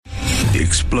The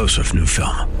explosive new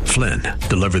film, Flynn,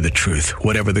 deliver the truth,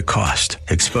 whatever the cost,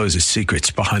 exposes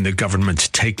secrets behind the government's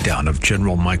takedown of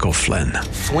General Michael Flynn.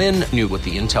 Flynn knew what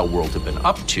the intel world had been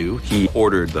up to. He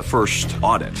ordered the first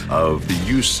audit of the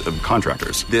use of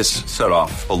contractors. This set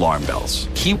off alarm bells.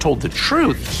 He told the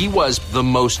truth. He was the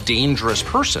most dangerous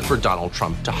person for Donald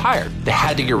Trump to hire. They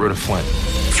had to get rid of Flynn.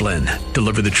 Flynn,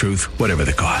 deliver the truth, whatever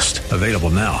the cost. Available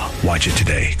now. Watch it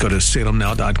today. Go to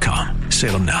salemnow.com.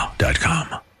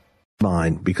 salemnow.com.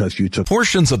 Because you took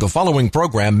Portions of the following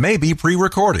program may be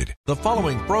pre-recorded. The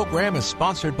following program is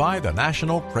sponsored by the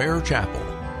National Prayer Chapel.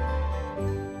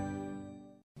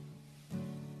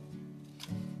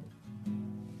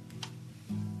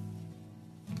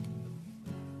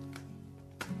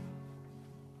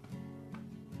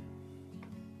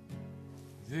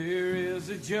 There is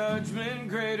a judgment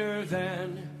greater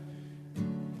than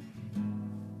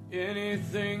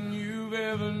anything you've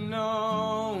ever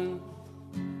known.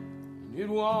 It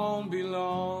won't be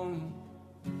long.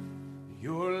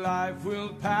 Your life will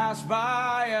pass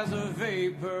by as a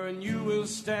vapor, and you will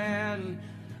stand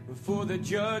before the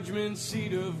judgment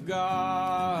seat of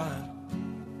God.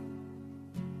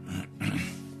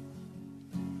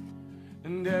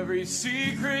 And every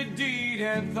secret deed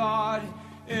and thought,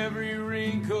 every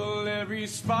wrinkle, every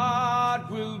spot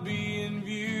will be in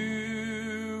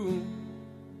view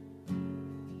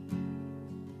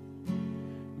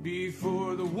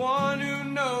before the one who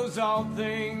knows all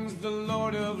things, the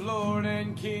Lord of Lords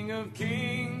and King of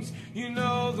Kings. You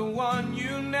know, the one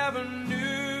you never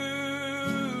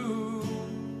knew.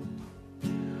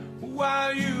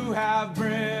 While you have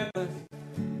breath,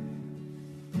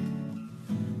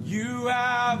 you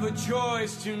have a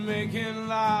choice to make in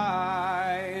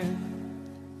life.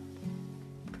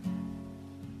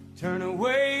 Turn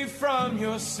away from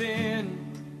your sin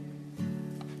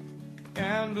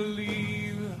and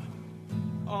believe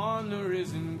on the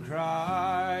risen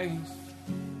Christ.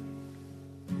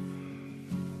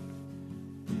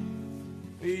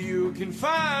 You can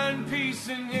find peace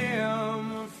in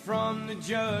Him from the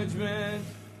judgment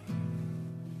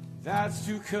that's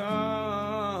to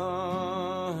come.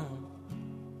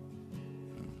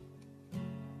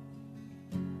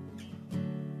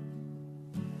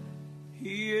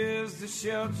 He is the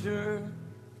shelter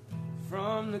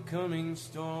from the coming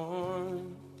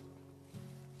storm.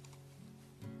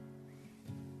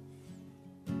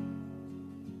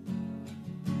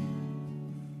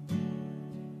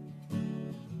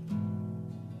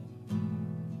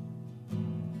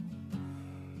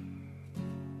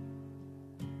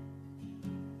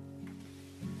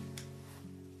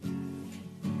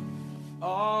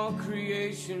 All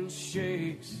creation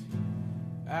shakes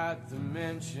at the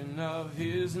mention of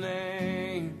His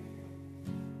name.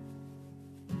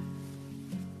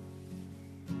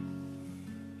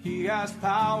 He has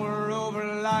power over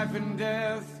life and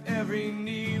death. Every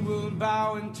knee will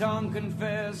bow and tongue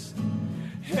confess.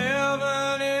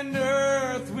 Heaven and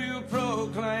earth will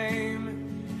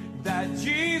proclaim that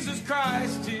Jesus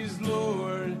Christ is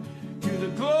Lord. To the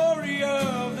glory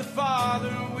of the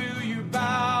Father, will you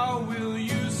bow? Will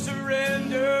you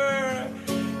surrender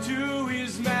to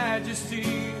His majesty?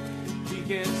 He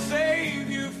can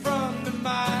save you from the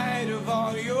might of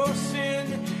all your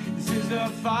sin. This is the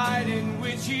fight in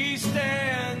which He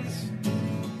stands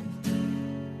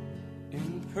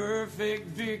in perfect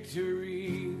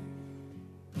victory.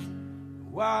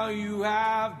 While you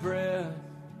have breath,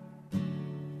 you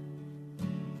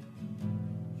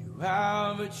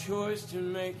have a choice to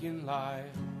make in life.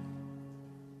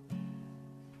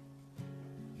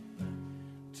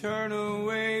 Turn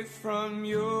away from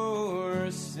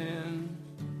your sin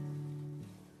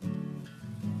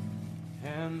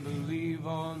and believe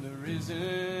on the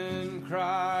risen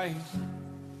Christ.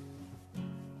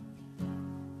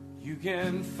 You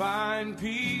can find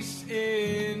peace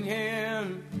in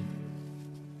Him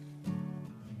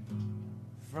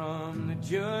from the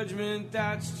judgment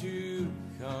that's to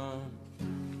come.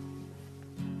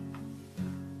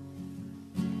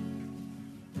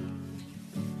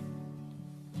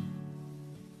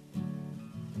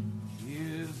 He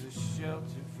is a shelter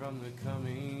from the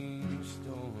coming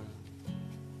storm.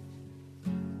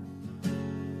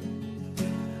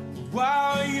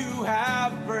 While you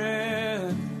have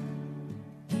breath,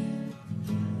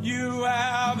 you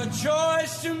have a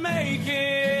choice to make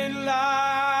in life.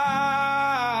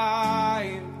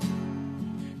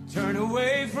 Turn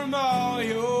away from all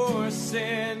your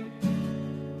sin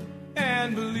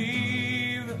and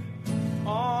believe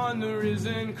on the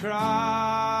risen Christ.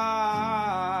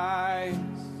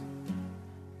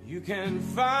 You can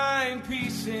find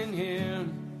peace in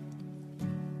Him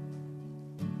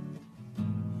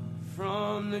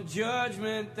from the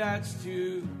judgment that's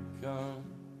to come.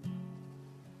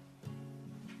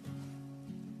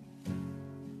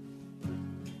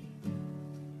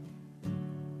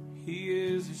 He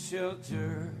is a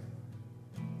shelter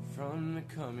from the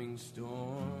coming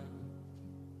storm.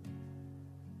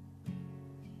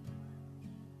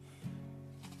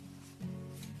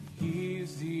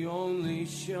 He's the only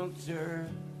shelter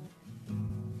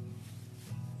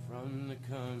from the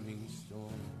coming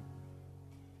storm.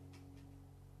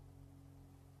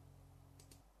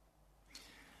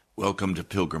 Welcome to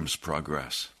Pilgrim's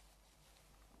Progress.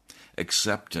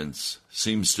 Acceptance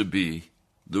seems to be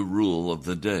the rule of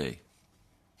the day.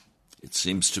 It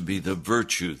seems to be the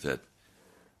virtue that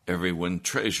everyone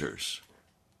treasures.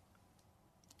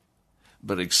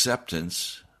 But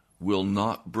acceptance will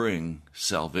not bring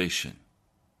salvation.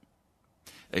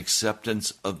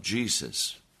 Acceptance of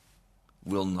Jesus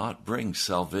will not bring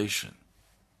salvation.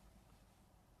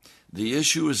 The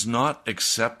issue is not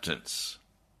acceptance.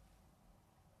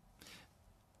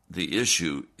 The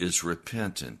issue is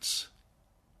repentance.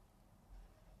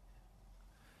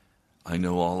 I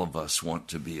know all of us want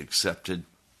to be accepted.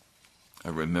 I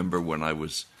remember when I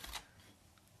was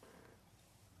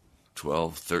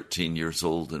 12, 13 years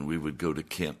old, and we would go to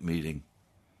camp meeting.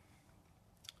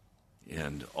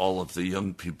 And all of the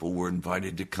young people were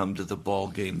invited to come to the ball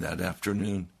game that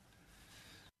afternoon.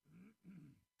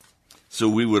 So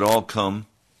we would all come,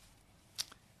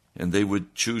 and they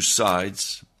would choose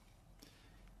sides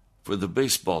for the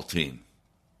baseball team.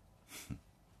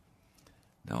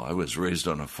 Now, I was raised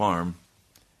on a farm.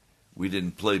 We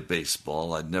didn't play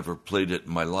baseball. I'd never played it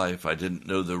in my life. I didn't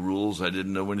know the rules. I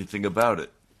didn't know anything about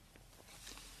it.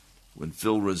 When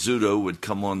Phil Rizzuto would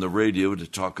come on the radio to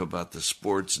talk about the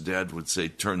sports, Dad would say,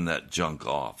 "Turn that junk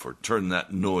off," or "Turn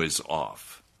that noise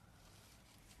off."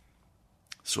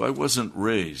 So I wasn't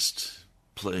raised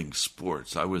playing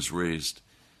sports. I was raised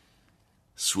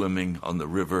swimming on the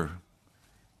river,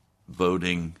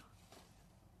 boating,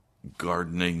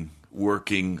 gardening,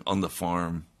 working on the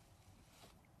farm.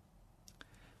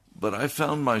 But I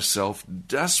found myself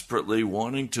desperately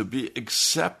wanting to be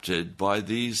accepted by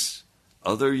these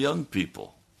other young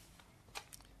people.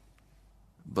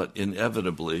 But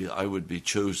inevitably, I would be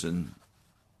chosen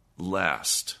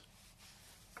last.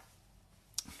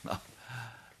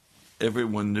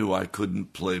 Everyone knew I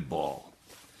couldn't play ball.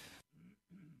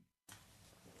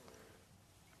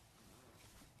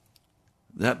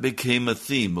 That became a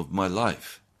theme of my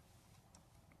life.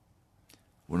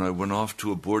 When I went off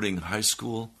to a boarding high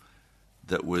school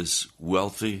that was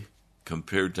wealthy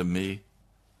compared to me,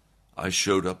 I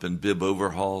showed up in bib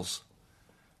overalls.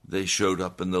 They showed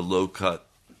up in the low-cut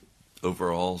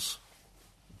overalls,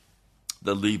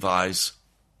 the Levi's.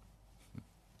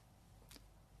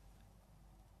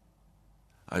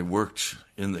 I worked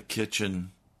in the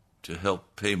kitchen to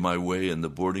help pay my way in the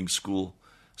boarding school,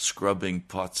 scrubbing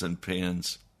pots and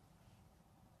pans.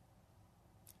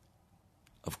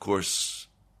 Of course,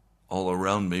 all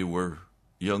around me were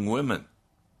young women.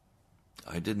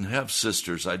 I didn't have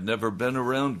sisters. I'd never been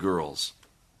around girls.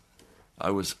 I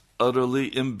was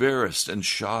utterly embarrassed and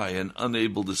shy and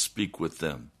unable to speak with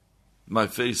them. My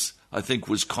face, I think,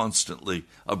 was constantly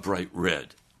a bright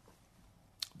red.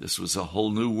 This was a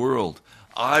whole new world.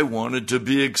 I wanted to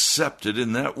be accepted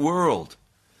in that world.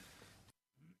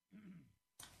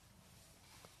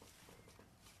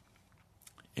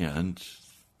 And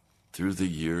through the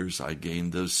years, I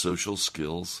gained those social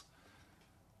skills.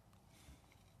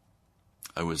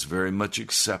 I was very much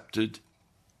accepted.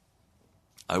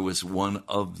 I was one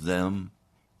of them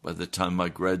by the time I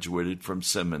graduated from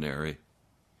seminary.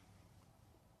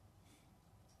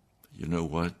 You know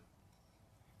what?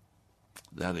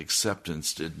 That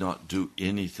acceptance did not do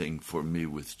anything for me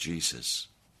with Jesus.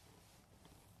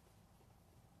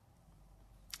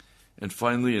 And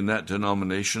finally, in that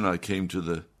denomination, I came to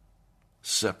the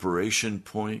separation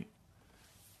point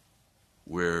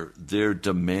where their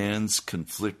demands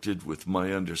conflicted with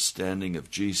my understanding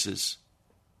of Jesus.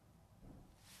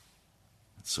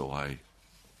 So I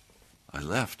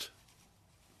left.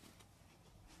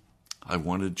 I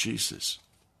wanted Jesus.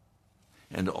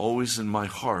 And always in my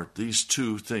heart, these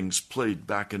two things played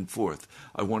back and forth.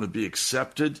 I want to be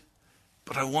accepted,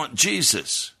 but I want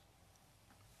Jesus.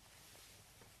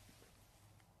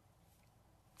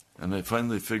 And I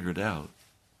finally figured out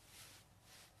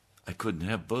I couldn't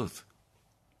have both.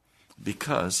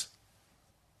 Because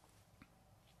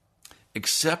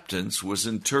acceptance was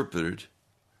interpreted,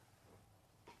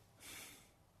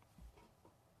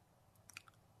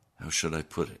 how should I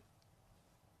put it?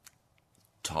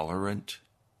 Tolerance.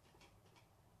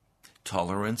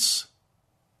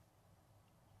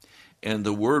 And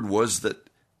the word was that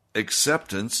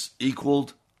acceptance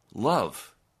equaled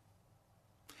love.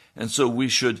 And so we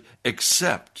should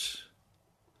accept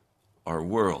our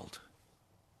world.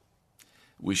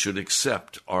 We should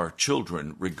accept our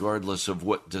children regardless of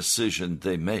what decision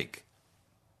they make.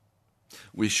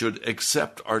 We should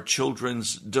accept our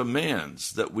children's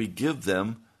demands, that we give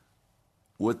them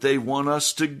what they want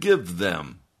us to give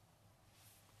them.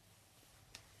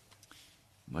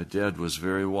 My dad was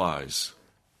very wise.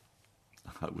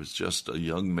 I was just a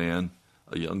young man,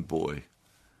 a young boy,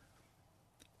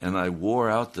 and I wore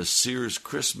out the Sears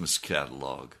Christmas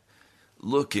catalog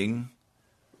looking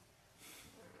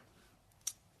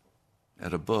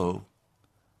at a bow,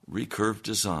 recurved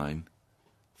design,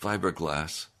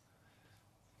 fiberglass,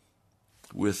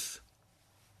 with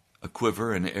a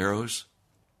quiver and arrows.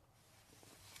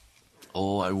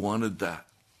 Oh, I wanted that.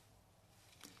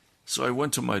 So I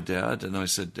went to my dad and I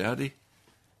said, "Daddy,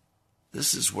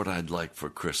 this is what I'd like for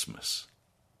Christmas."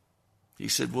 He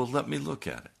said, "Well, let me look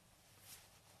at it."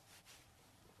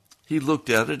 He looked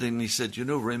at it and he said, "You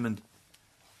know, Raymond,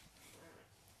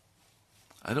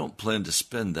 I don't plan to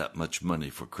spend that much money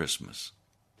for Christmas.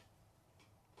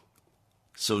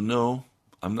 So no,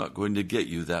 I'm not going to get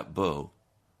you that bow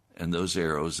and those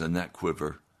arrows and that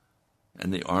quiver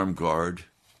and the arm guard.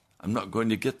 I'm not going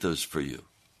to get those for you."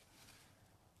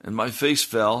 And my face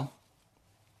fell,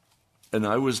 and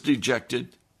I was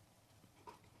dejected.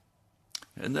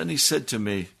 And then he said to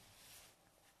me,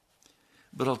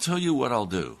 "But I'll tell you what I'll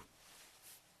do.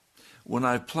 When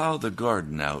I plow the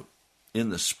garden out in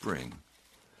the spring,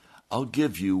 I'll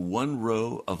give you 1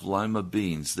 row of lima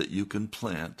beans that you can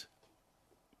plant,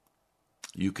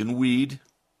 you can weed,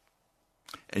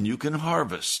 and you can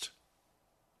harvest.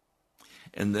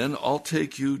 And then I'll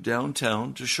take you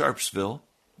downtown to Sharpsville,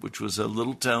 which was a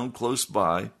little town close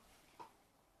by."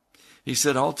 He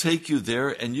said, "I'll take you there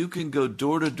and you can go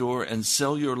door to door and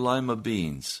sell your lima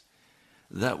beans.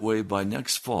 That way, by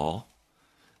next fall,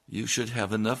 you should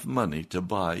have enough money to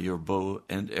buy your bow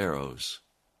and arrows."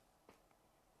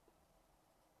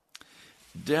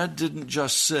 Dad didn't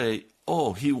just say,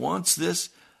 "Oh, he wants this.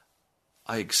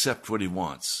 I accept what he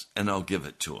wants and I'll give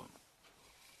it to him."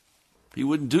 He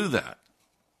wouldn't do that.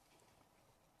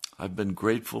 I've been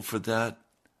grateful for that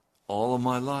all of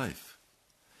my life.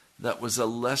 That was a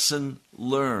lesson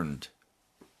learned.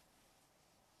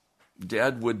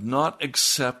 Dad would not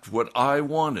accept what I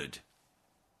wanted.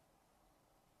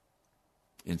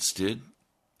 Instead,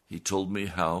 he told me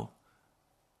how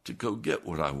to go get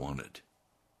what I wanted.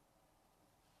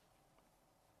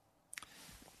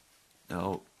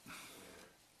 Now,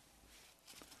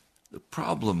 the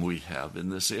problem we have in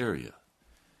this area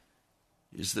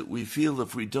is that we feel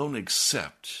if we don't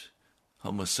accept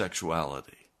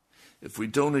homosexuality, if we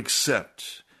don't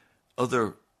accept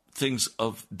other things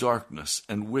of darkness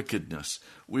and wickedness,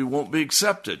 we won't be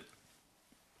accepted.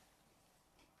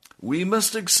 We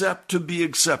must accept to be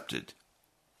accepted.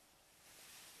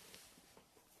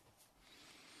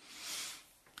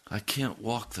 I can't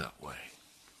walk that way.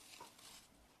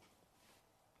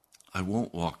 I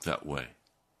won't walk that way.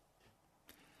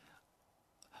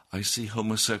 I see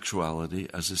homosexuality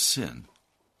as a sin.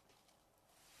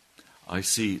 I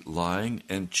see lying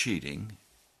and cheating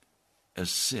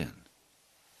as sin.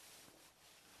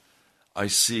 I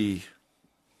see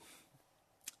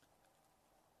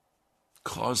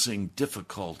causing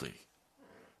difficulty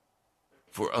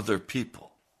for other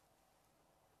people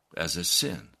as a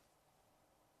sin.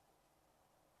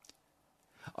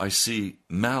 I see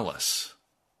malice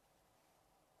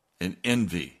and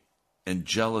envy and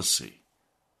jealousy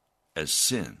as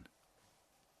sin.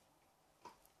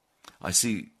 I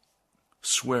see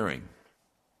swearing,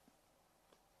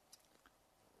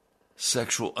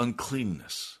 sexual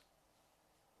uncleanness.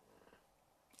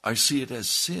 I see it as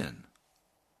sin.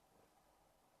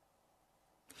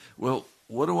 Well,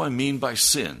 what do I mean by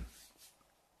sin?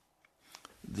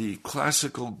 The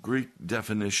classical Greek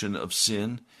definition of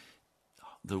sin,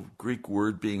 the Greek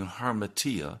word being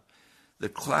harmatia, the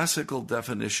classical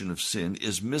definition of sin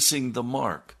is missing the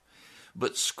mark.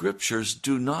 But scriptures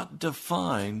do not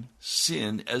define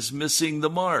sin as missing the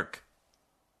mark.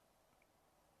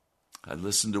 I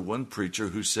listened to one preacher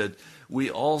who said,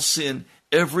 "We all sin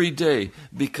every day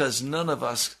because none of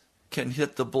us can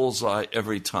hit the bullseye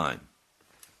every time."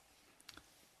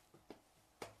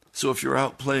 So if you're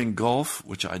out playing golf,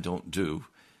 which I don't do,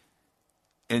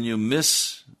 and you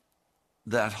miss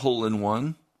that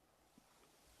hole-in-one,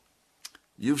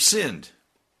 you've sinned.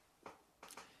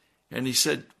 And he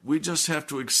said, we just have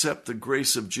to accept the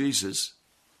grace of Jesus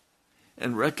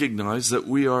and recognize that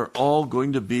we are all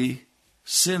going to be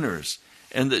sinners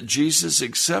and that Jesus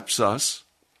accepts us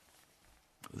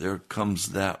there comes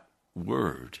that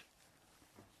word.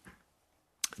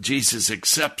 Jesus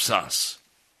accepts us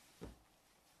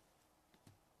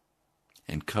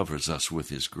and covers us with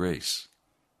his grace.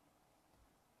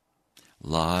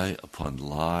 Lie upon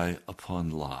lie upon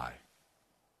lie.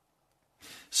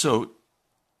 So,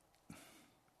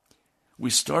 we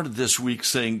started this week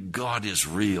saying God is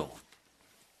real.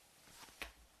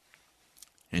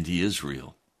 And he is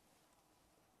real.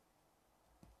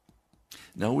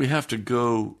 Now we have to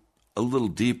go a little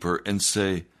deeper and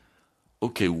say,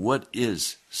 okay, what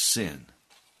is sin?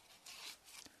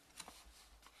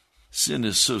 Sin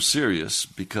is so serious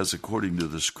because according to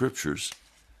the scriptures,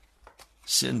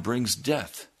 sin brings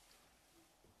death.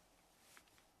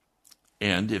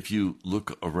 And if you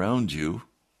look around you,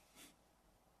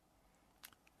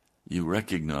 you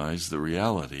recognize the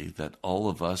reality that all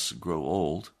of us grow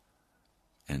old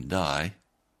and die,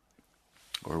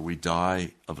 or we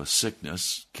die of a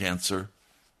sickness, cancer,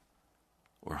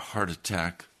 or heart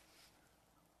attack,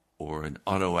 or an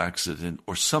auto accident,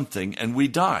 or something, and we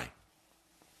die.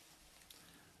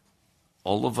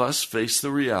 All of us face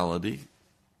the reality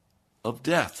of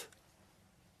death.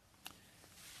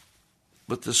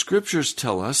 But the scriptures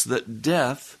tell us that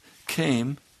death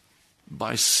came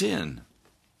by sin.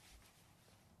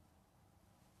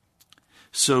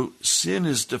 So sin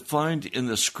is defined in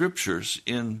the scriptures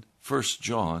in 1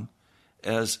 John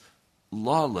as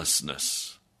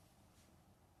lawlessness.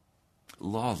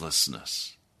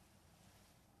 Lawlessness.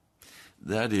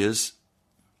 That is,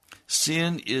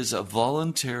 sin is a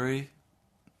voluntary,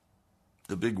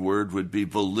 the big word would be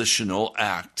volitional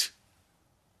act.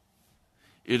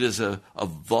 It is a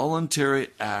voluntary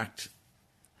act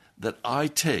that I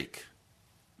take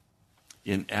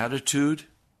in attitude,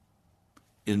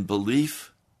 in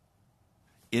belief,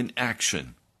 in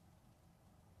action,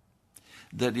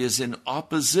 that is in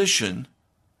opposition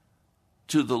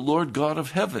to the Lord God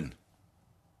of heaven.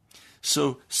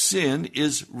 So sin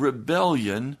is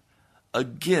rebellion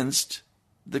against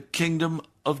the kingdom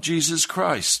of Jesus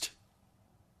Christ.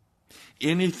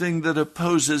 Anything that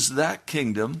opposes that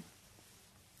kingdom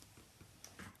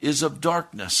is of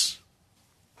darkness.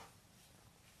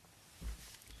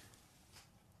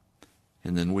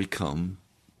 And then we come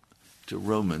to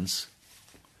Romans,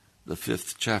 the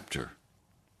 5th chapter.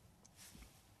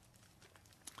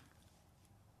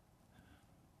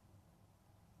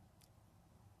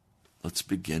 Let's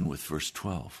begin with verse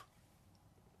 12.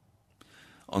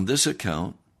 On this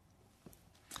account,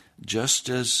 just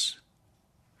as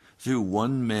through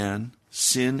one man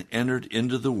sin entered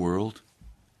into the world,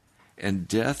 and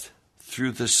death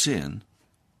through the sin,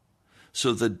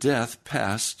 so the death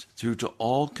passed through to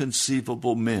all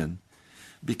conceivable men,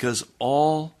 because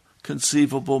all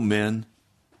conceivable men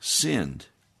sinned.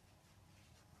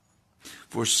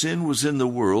 For sin was in the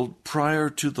world prior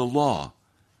to the law,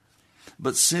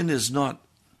 but sin is not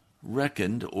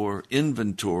reckoned or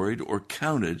inventoried or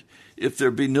counted if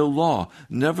there be no law.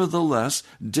 Nevertheless,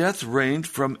 death reigned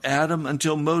from Adam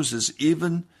until Moses,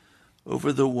 even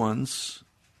over the ones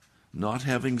not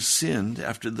having sinned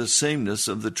after the sameness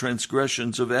of the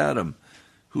transgressions of Adam,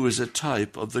 who is a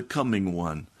type of the coming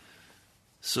one.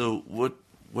 So what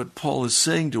Paul is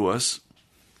saying to us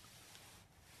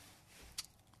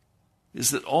is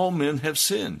that all men have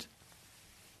sinned.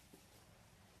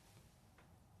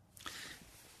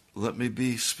 Let me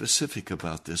be specific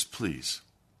about this, please.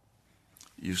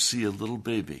 You see a little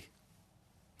baby.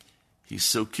 He's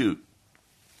so cute.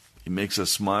 He makes us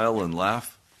smile and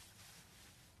laugh.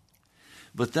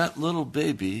 But that little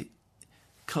baby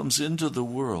comes into the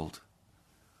world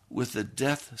with a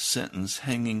death sentence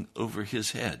hanging over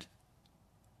his head,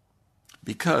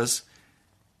 because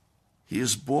he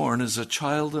is born as a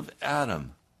child of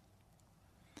Adam.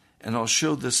 And I'll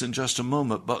show this in just a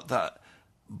moment, but that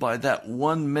by that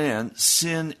one man,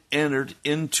 sin entered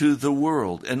into the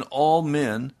world, and all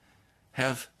men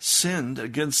have sinned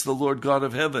against the Lord God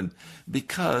of heaven,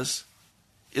 because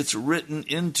it's written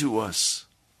into us.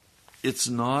 It's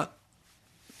not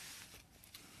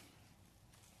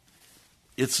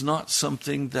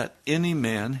something that any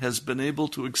man has been able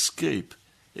to escape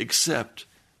except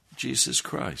Jesus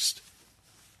Christ.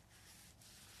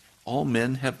 All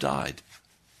men have died.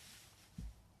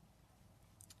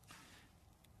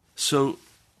 So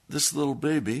this little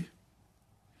baby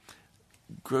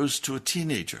grows to a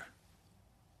teenager,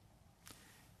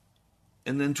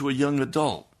 and then to a young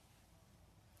adult,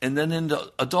 and then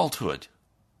into adulthood,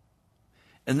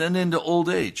 and then into old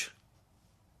age.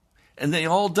 And they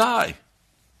all die.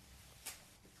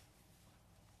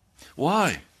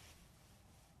 Why?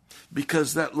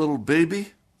 Because that little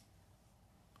baby,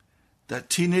 that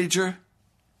teenager,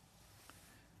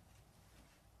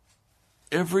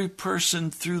 every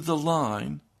person through the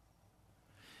line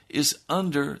is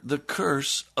under the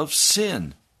curse of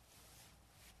sin.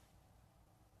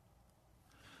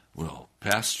 Well,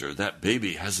 Pastor, that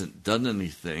baby hasn't done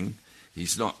anything.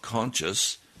 He's not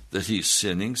conscious that he's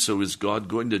sinning, so is God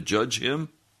going to judge him?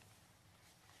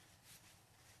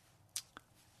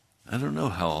 I don't know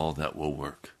how all that will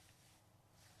work.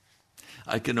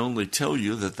 I can only tell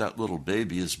you that that little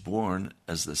baby is born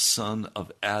as the son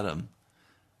of Adam,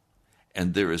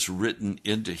 and there is written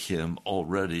into him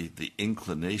already the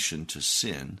inclination to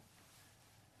sin.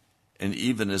 And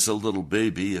even as a little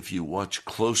baby, if you watch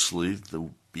closely the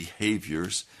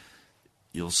behaviors,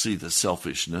 you'll see the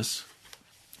selfishness.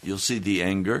 You'll see the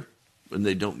anger when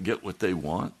they don't get what they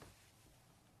want.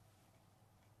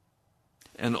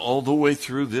 And all the way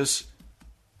through this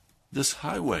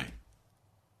highway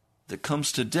that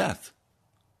comes to death.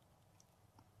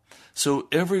 So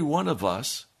every one of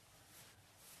us,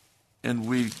 and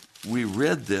we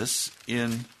read this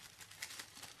in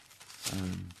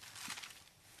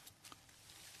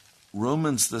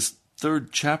Romans, the 3rd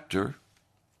chapter,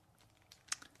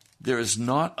 there is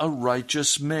not a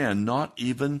righteous man, not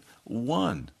even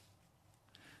one.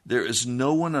 There is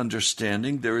no one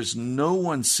understanding. There is no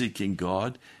one seeking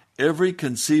God. Every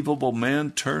conceivable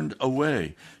man turned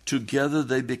away. Together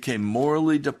they became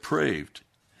morally depraved.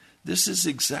 This is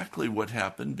exactly what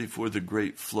happened before the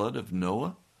great flood of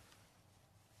Noah.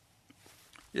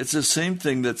 It's the same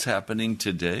thing that's happening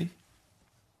today.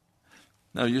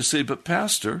 Now you say, but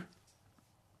Pastor,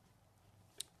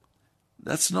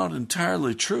 that's not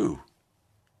entirely true.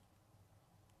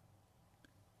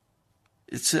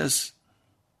 It says,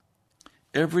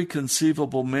 every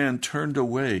conceivable man turned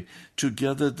away.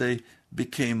 Together they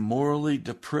became morally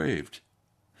depraved.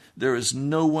 There is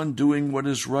no one doing what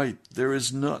is right. There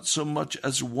is not so much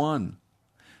as one.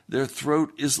 Their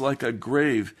throat is like a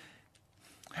grave.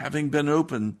 Having been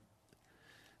opened,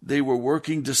 they were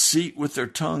working deceit with their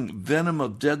tongue. Venom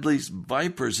of deadly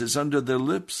vipers is under their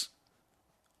lips.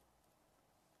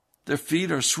 Their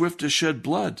feet are swift to shed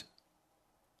blood.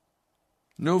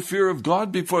 No fear of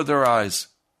God before their eyes.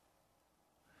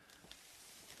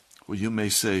 Well, you may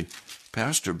say,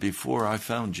 Pastor, before I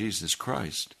found Jesus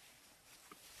Christ,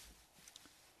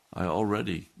 I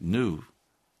already knew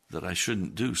that I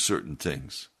shouldn't do certain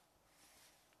things.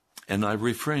 And I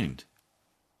refrained.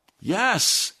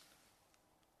 Yes,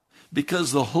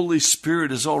 because the Holy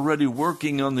Spirit is already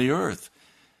working on the earth,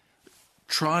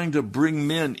 trying to bring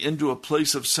men into a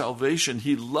place of salvation.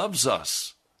 He loves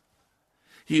us.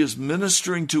 He is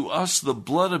ministering to us the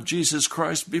blood of Jesus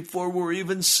Christ before we're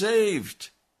even saved.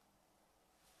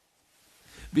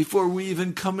 Before we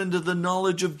even come into the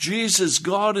knowledge of Jesus,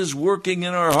 God is working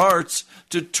in our hearts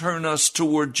to turn us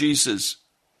toward Jesus.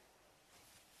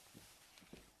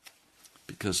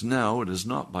 Because now it is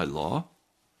not by law.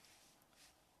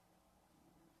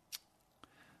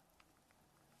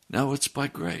 Now it's by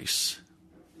grace.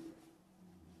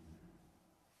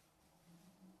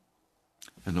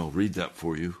 And I'll read that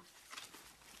for you.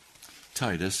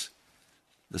 Titus,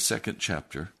 the 2nd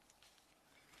chapter.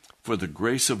 For the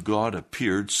grace of God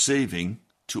appeared, saving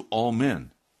to all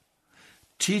men,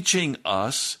 teaching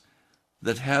us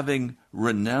that having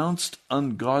renounced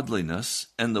ungodliness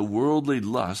and the worldly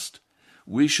lust,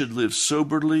 we should live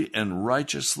soberly and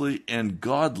righteously and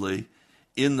godly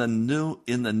in the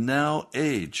now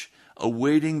age,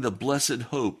 awaiting the blessed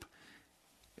hope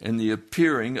and the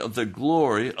appearing of the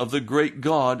glory of the great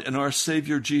God and our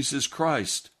Savior Jesus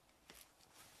Christ,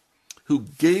 who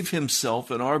gave himself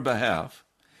in our behalf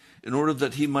in order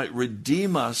that he might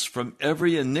redeem us from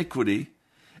every iniquity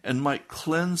and might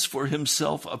cleanse for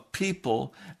himself a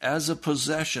people as a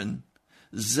possession,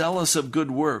 zealous of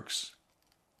good works.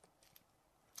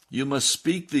 You must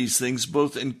speak these things,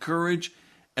 both encourage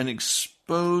and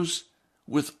expose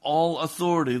with all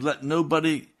authority. Let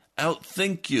nobody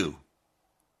outthink you.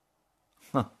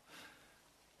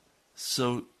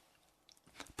 So,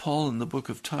 Paul in the book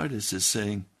of Titus is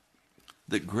saying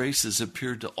that grace has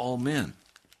appeared to all men.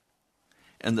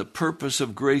 And the purpose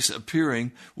of grace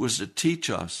appearing was to teach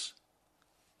us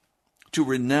to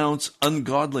renounce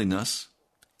ungodliness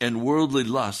and worldly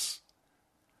lusts,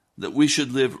 that we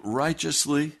should live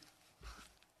righteously.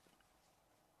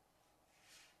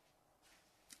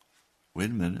 Wait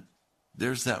a minute.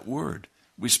 There's that word.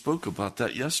 We spoke about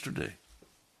that yesterday.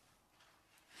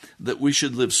 That we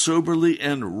should live soberly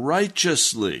and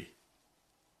righteously.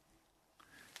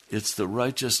 It's the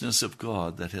righteousness of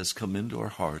God that has come into our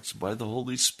hearts by the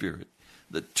Holy Spirit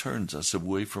that turns us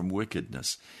away from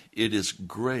wickedness. It is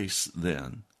grace,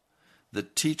 then,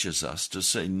 that teaches us to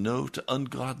say no to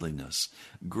ungodliness.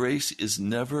 Grace is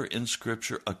never in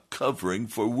Scripture a covering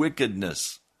for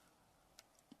wickedness.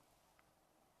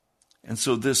 And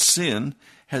so this sin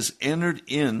has entered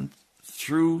in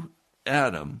through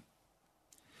Adam.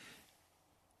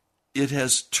 It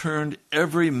has turned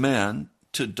every man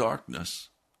to darkness.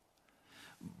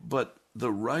 But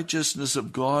the righteousness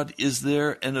of God is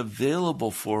there and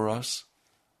available for us.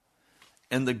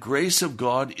 And the grace of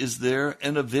God is there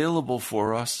and available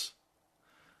for us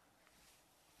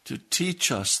to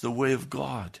teach us the way of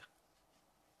God.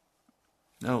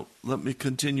 Now, let me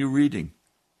continue reading.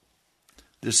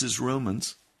 This is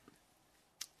Romans,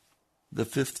 the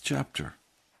 5th chapter.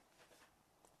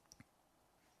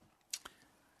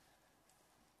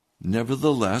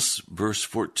 Nevertheless, verse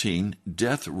 14,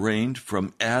 death reigned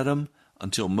from Adam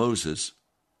until Moses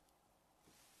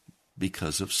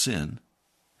because of sin,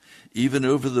 even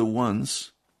over the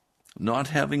ones not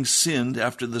having sinned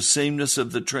after the sameness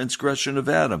of the transgression of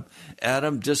Adam.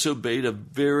 Adam disobeyed a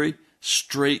very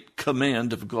straight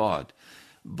command of God.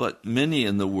 But many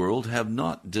in the world have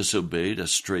not disobeyed a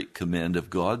straight command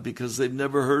of God because they've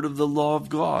never heard of the law of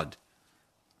God.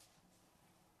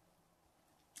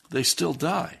 They still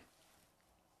die.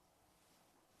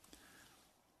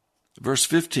 Verse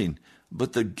 15,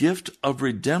 but the gift of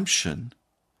redemption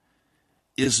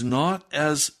is not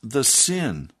as the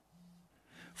sin.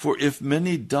 For if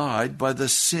many died by the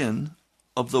sin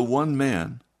of the one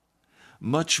man,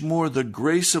 much more the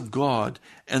grace of God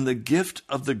and the gift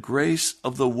of the grace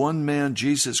of the one man,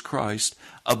 Jesus Christ,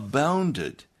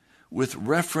 abounded with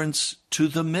reference to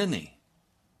the many.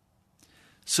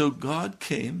 So God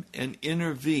came and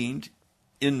intervened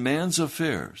in man's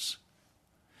affairs.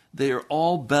 They are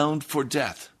all bound for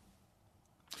death.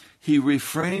 He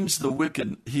refrains the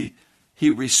wicked. He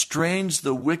restrains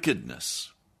the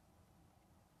wickedness.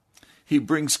 He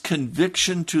brings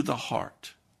conviction to the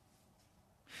heart.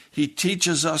 He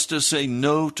teaches us to say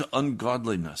no to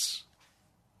ungodliness.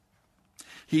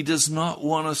 He does not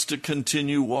want us to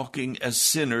continue walking as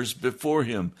sinners before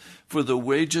him, for the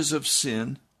wages of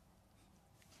sin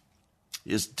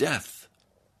is death.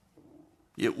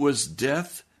 It was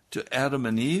death to Adam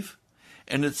and Eve,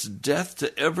 and it's death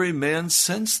to every man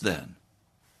since then.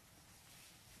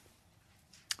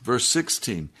 Verse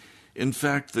 16, in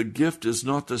fact, the gift is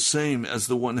not the same as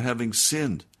the one having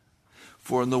sinned.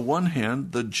 For on the one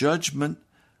hand, the judgment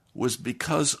was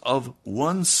because of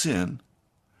one sin,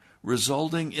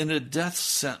 resulting in a death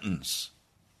sentence.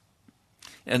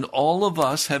 And all of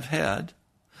us have had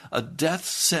a death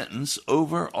sentence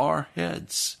over our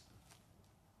heads.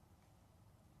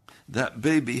 That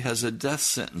baby has a death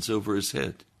sentence over his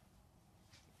head.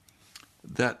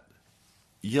 That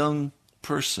young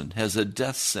person has a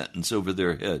death sentence over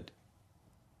their head.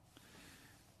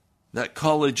 That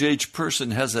college-age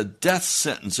person has a death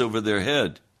sentence over their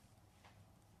head.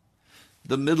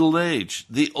 The middle age,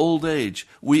 the old age,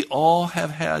 we all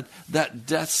have had that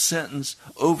death sentence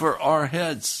over our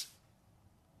heads.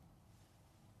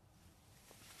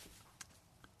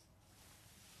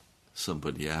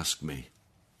 Somebody asked me,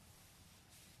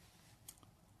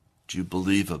 do you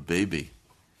believe a baby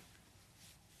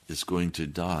is going to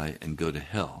die and go to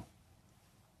hell?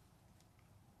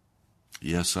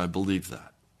 Yes, I believe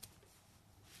that.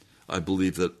 I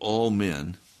believe that all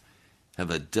men have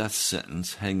a death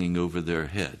sentence hanging over their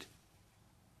head.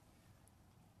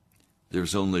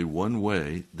 There's only one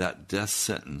way that death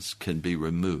sentence can be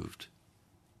removed,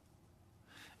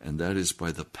 and that is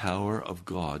by the power of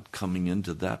God coming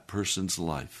into that person's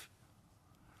life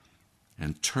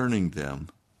and turning them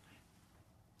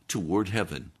toward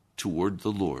heaven, toward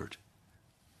the Lord,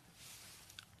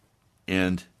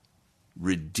 and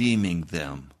redeeming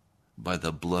them by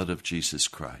the blood of Jesus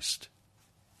Christ.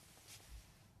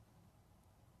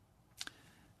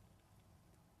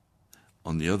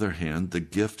 On the other hand, the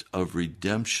gift of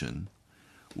redemption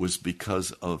was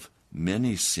because of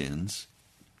many sins,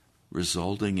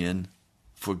 resulting in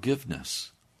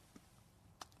forgiveness.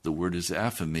 The word is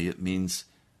aphemi. It means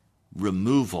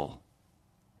removal.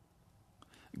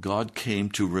 God came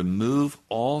to remove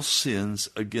all sins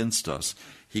against us.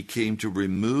 He came to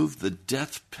remove the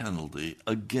death penalty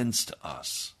against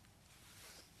us.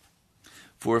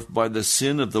 For if by the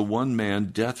sin of the one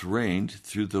man death reigned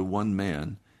through the one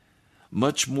man,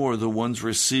 much more the ones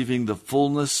receiving the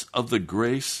fullness of the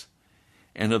grace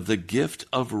and of the gift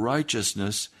of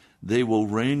righteousness, they will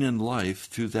reign in life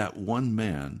through that one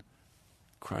man,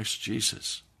 Christ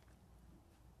Jesus.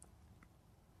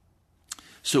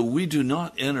 So we do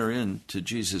not enter into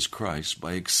Jesus Christ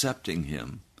by accepting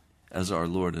him as our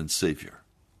Lord and Savior.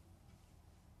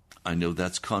 I know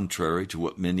that's contrary to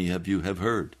what many of you have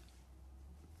heard.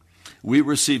 We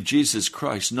receive Jesus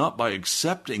Christ not by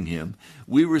accepting him.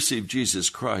 We receive Jesus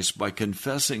Christ by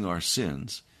confessing our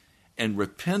sins and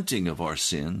repenting of our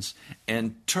sins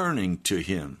and turning to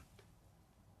him.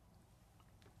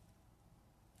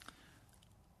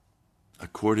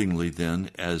 Accordingly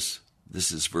then, as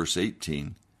this is verse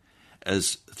 18,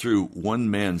 as through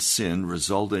one man's sin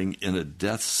resulting in a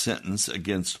death sentence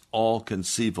against all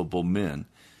conceivable men.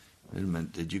 Wait a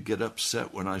minute, did you get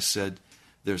upset when I said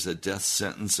there's a death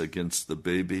sentence against the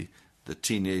baby, the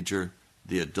teenager,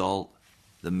 the adult,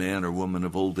 the man or woman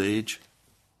of old age?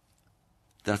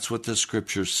 That's what the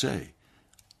scriptures say.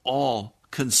 All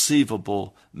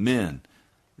conceivable men.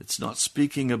 It's not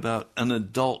speaking about an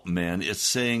adult man. It's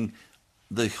saying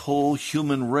the whole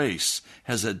human race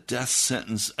has a death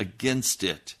sentence against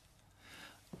it.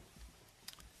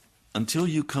 Until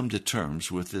you come to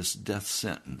terms with this death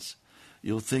sentence,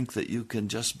 you'll think that you can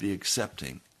just be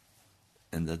accepting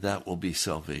and that will be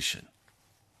salvation.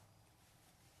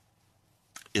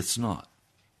 It's not.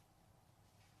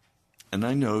 And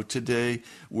I know today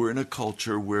we're in a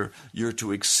culture where you're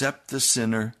to accept the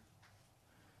sinner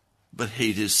but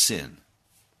hate his sin.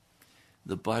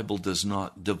 The Bible does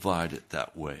not divide it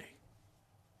that way.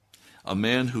 A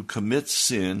man who commits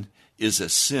sin is a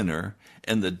sinner,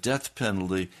 and the death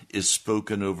penalty is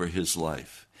spoken over his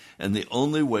life. And the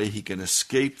only way he can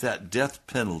escape that death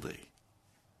penalty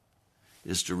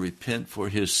is to repent for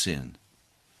his sin,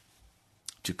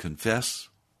 to confess,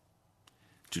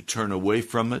 to turn away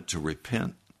from it, to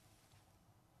repent.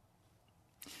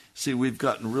 See, we've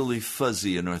gotten really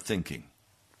fuzzy in our thinking.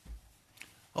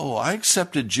 Oh, I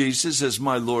accepted Jesus as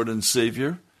my Lord and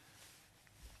Savior.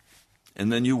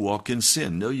 And then you walk in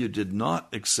sin. No, you did not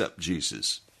accept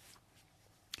Jesus.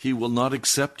 He will not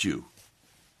accept you.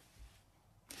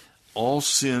 All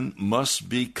sin must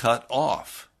be cut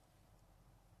off.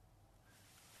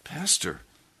 Pastor,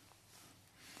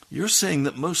 you're saying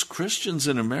that most Christians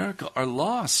in America are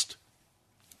lost.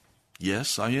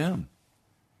 Yes, I am.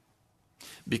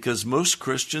 Because most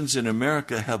Christians in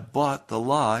America have bought the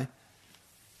lie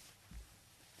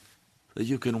that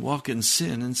you can walk in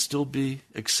sin and still be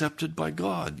accepted by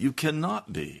God. You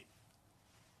cannot be.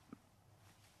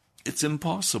 It's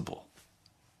impossible.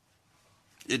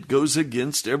 It goes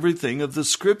against everything of the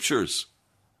Scriptures.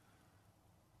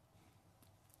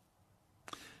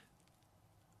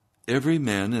 Every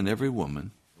man and every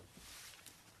woman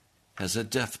has a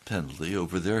death penalty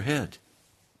over their head.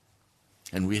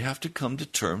 And we have to come to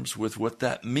terms with what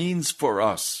that means for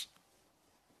us.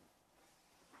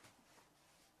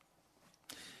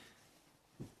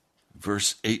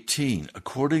 Verse 18,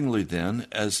 accordingly then,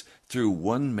 as through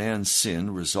one man's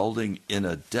sin resulting in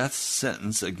a death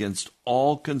sentence against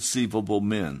all conceivable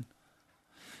men,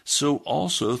 so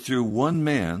also through one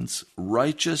man's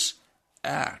righteous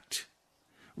act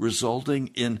resulting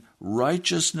in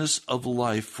righteousness of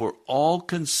life for all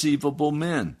conceivable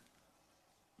men.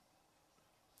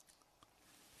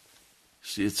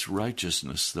 See, it's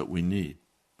righteousness that we need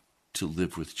to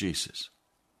live with Jesus.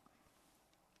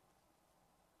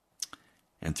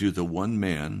 And through the one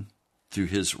man, through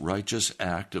his righteous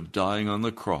act of dying on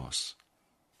the cross,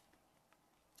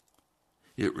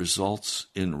 it results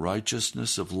in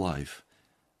righteousness of life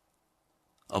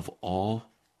of all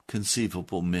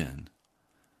conceivable men.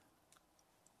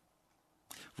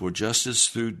 For just as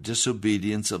through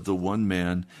disobedience of the one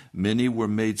man many were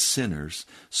made sinners,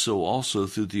 so also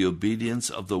through the obedience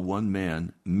of the one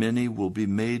man many will be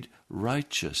made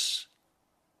righteous.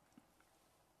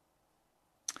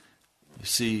 You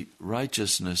see,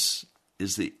 righteousness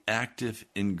is the active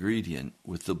ingredient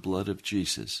with the blood of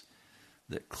Jesus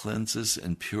that cleanses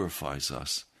and purifies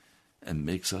us and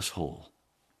makes us whole.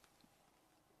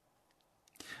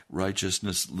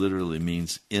 Righteousness literally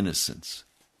means innocence.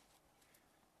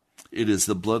 It is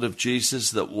the blood of Jesus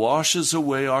that washes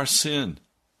away our sin.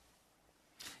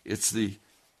 It's the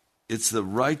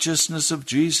righteousness of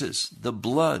Jesus, the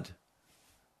blood,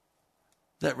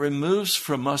 that removes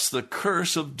from us the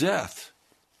curse of death.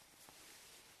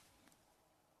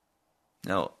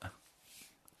 Now,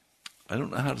 I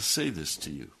don't know how to say this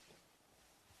to you,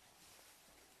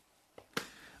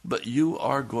 but you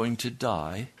are going to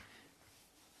die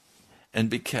and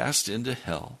be cast into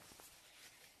hell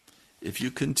if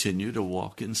you continue to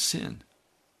walk in sin.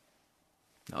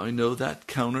 Now, I know that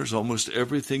counters almost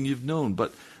everything you've known,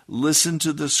 but listen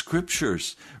to the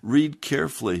Scriptures. Read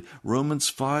carefully. Romans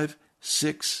 5,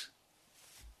 6.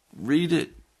 Read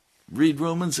it. Read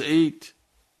Romans 8.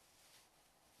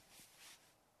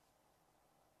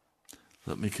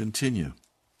 Let me continue.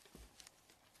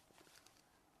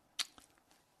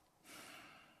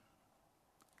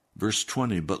 Verse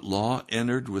 20, but law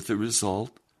entered with the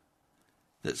result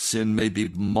that sin may be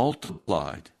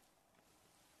multiplied.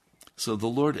 So the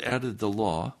Lord added the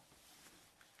law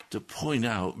to point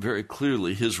out very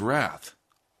clearly his wrath.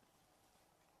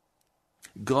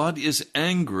 God is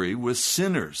angry with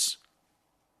sinners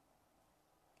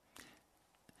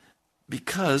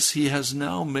because he has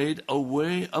now made a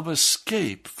way of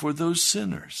escape for those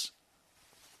sinners.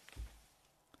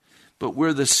 But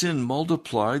where the sin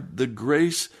multiplied, the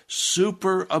grace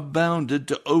superabounded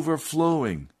to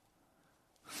overflowing.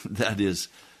 That is,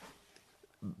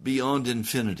 beyond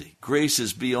infinity. Grace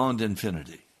is beyond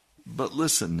infinity. But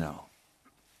listen now,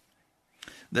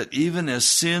 that even as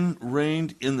sin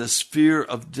reigned in the sphere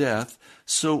of death,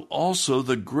 so also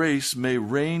the grace may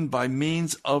reign by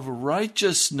means of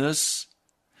righteousness,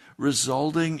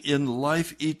 resulting in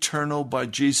life eternal by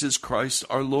Jesus Christ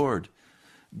our Lord.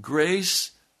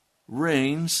 Grace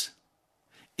reigns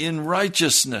in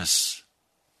righteousness.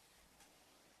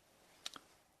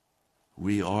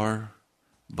 We are,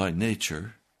 by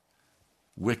nature,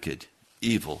 wicked,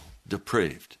 evil,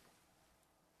 depraved.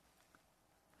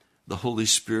 The Holy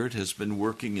Spirit has been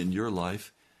working in your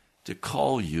life to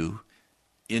call you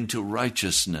into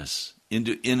righteousness,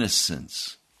 into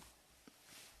innocence.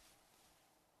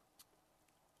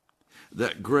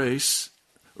 That grace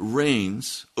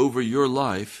reigns over your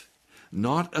life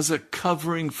not as a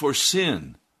covering for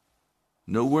sin.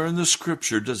 Nowhere in the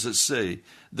Scripture does it say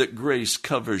that grace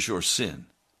covers your sin.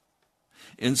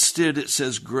 Instead, it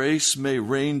says grace may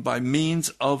reign by means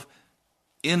of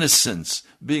innocence,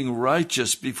 being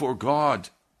righteous before God.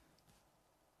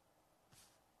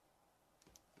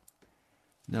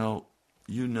 Now,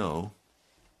 you know,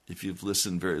 if you've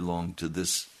listened very long to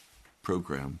this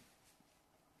program,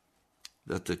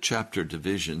 that the chapter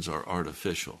divisions are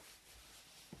artificial,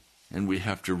 and we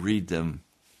have to read them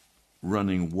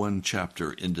running one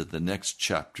chapter into the next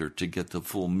chapter to get the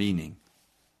full meaning.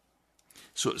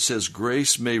 So it says,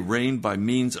 grace may reign by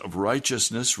means of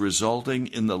righteousness, resulting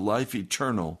in the life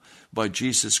eternal by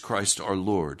Jesus Christ our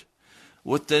Lord.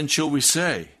 What then shall we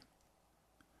say?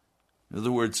 In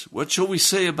other words, what shall we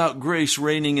say about grace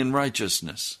reigning in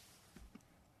righteousness?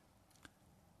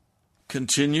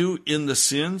 Continue in the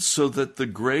sin so that the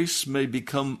grace may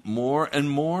become more and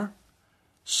more?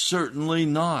 Certainly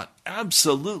not.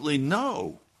 Absolutely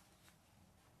no.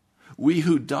 We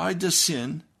who died to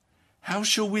sin, how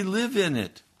shall we live in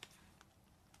it?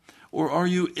 Or are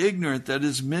you ignorant that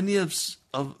as many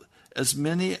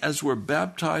as were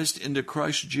baptized into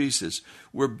Christ Jesus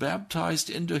were baptized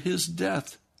into his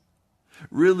death?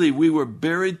 Really, we were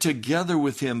buried together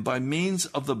with him by means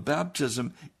of the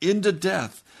baptism into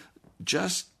death,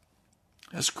 just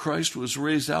as Christ was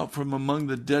raised out from among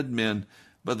the dead men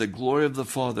by the glory of the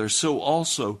Father, so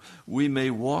also we may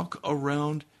walk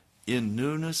around in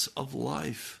newness of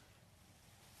life.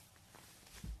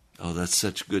 Oh, that's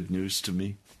such good news to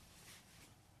me.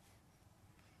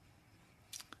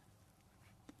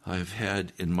 I have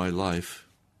had in my life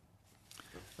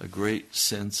a great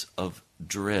sense of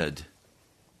dread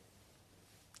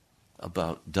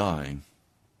about dying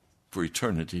for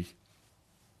eternity,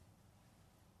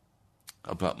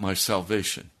 about my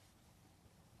salvation.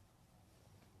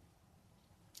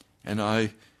 And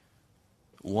I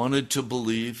wanted to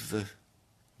believe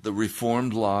the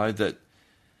Reformed lie that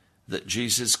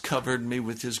Jesus covered me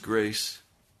with his grace,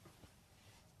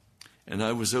 and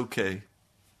I was okay.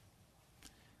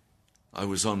 I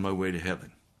was on my way to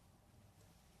heaven.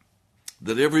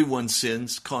 That everyone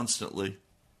sins constantly.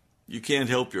 You can't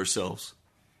help yourselves.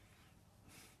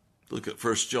 Look at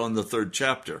 1 John, the 3rd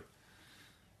chapter.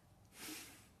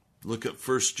 Look at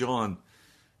 1 John,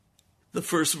 the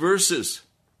first verses.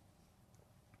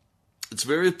 It's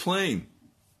very plain.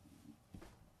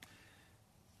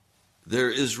 There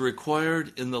is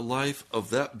required in the life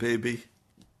of that baby,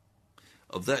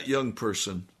 of that young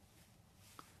person,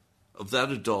 of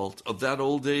that adult, of that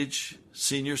old age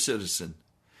senior citizen,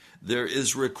 there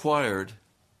is required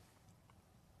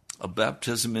a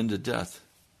baptism into death.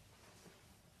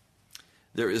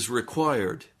 There is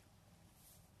required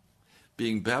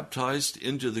being baptized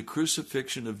into the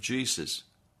crucifixion of Jesus.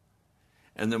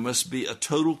 And there must be a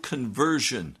total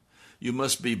conversion. You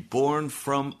must be born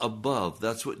from above.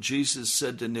 That's what Jesus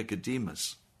said to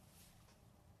Nicodemus.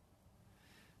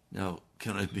 Now,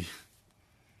 can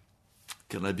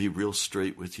I be real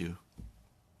straight with you?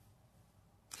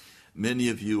 Many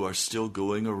of you are still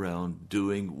going around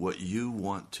doing what you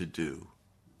want to do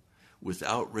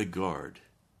without regard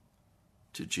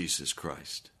to Jesus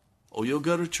Christ. Oh, you'll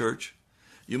go to church.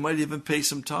 You might even pay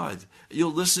some tithe.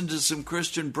 You'll listen to some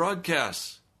Christian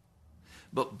broadcasts.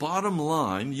 But bottom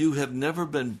line, you have never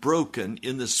been broken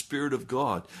in the Spirit of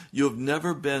God. You have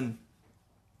never been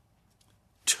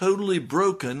totally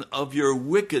broken of your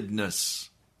wickedness.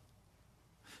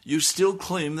 You still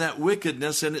claim that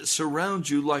wickedness, and it surrounds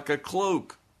you like a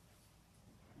cloak.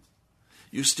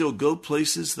 You still go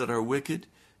places that are wicked.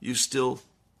 You still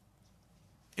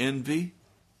envy.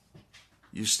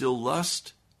 You still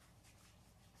lust.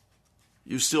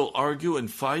 You still argue and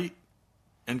fight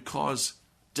and cause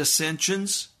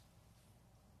dissensions.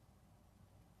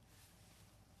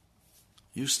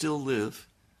 You still live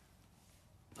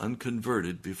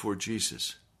unconverted before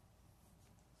Jesus.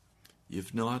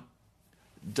 You've not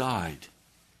died.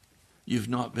 You've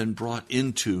not been brought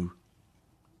into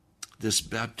this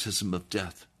baptism of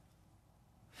death.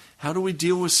 How do we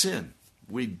deal with sin?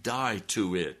 We die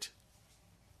to it.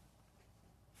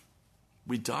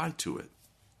 We die to it.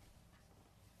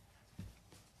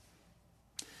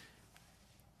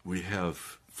 We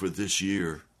have, for this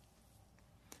year,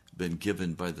 been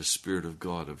given by the Spirit of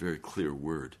God a very clear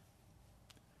word.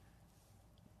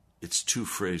 It's 2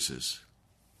 phrases.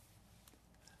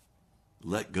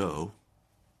 Let go.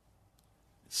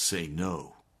 Say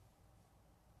no.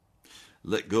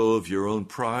 Let go of your own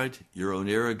pride, your own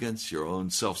arrogance, your own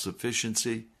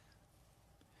self-sufficiency.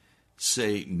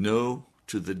 Say no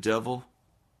to the devil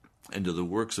and to the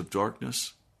works of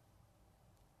darkness.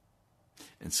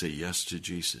 And say yes to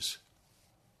Jesus.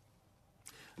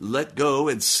 Let go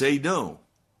and say no.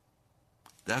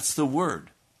 That's the word.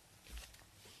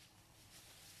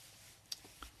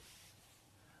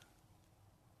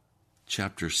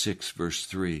 Chapter 6, verse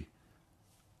 3.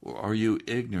 Or are you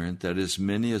ignorant that as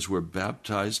many as were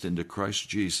baptized into Christ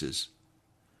Jesus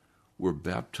were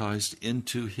baptized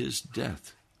into his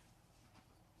death?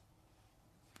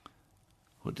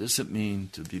 What does it mean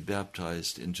to be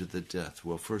baptized into the death?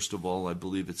 Well, first of all, I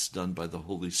believe it's done by the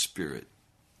Holy Spirit.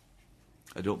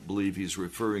 I don't believe he's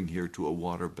referring here to a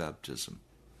water baptism,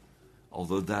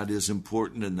 although that is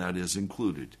important and that is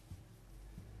included.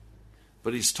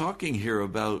 But he's talking here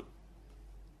about,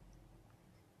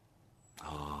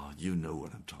 you know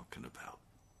what I'm talking about.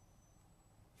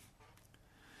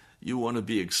 You want to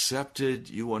be accepted.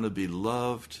 You want to be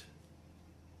loved.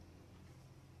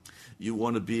 You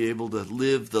want to be able to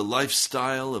live the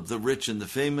lifestyle of the rich and the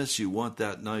famous. You want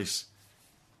that nice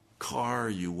car.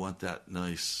 You want that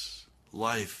nice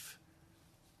life.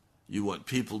 You want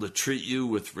people to treat you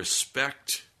with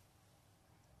respect.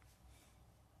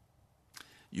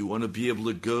 You want to be able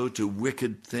to go to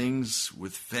wicked things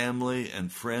with family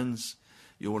and friends.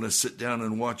 You want to sit down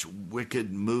and watch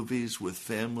wicked movies with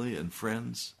family and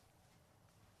friends.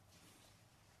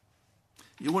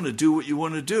 You want to do what you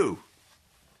want to do.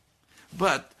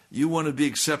 But you want to be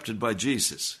accepted by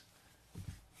Jesus.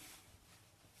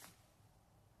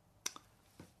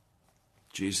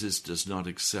 Jesus does not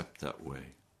accept that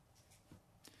way.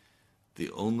 The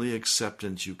only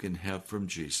acceptance you can have from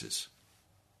Jesus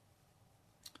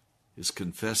is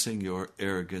confessing your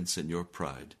arrogance and your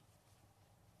pride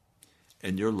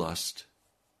and your lust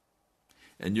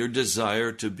and your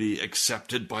desire to be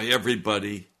accepted by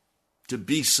everybody, to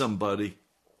be somebody.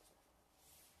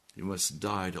 You must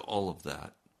die to all of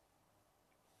that.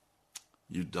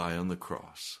 You die on the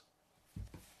cross.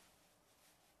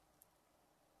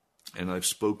 And I've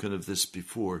spoken of this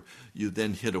before. You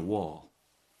then hit a wall.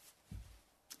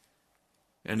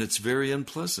 And it's very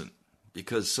unpleasant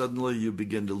because suddenly you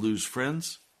begin to lose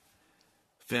friends.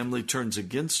 Family turns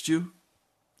against you.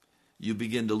 You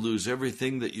begin to lose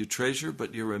everything that you treasure,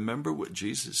 but you remember what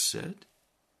Jesus said?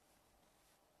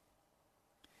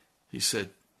 He said,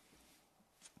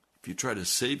 if you try to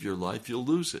save your life, you'll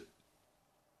lose it.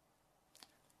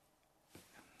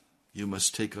 You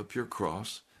must take up your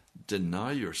cross,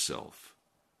 deny yourself,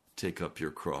 take up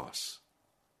your cross,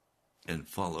 and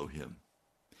follow him.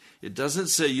 It doesn't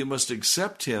say you must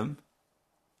accept him.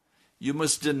 You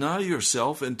must deny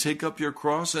yourself and take up your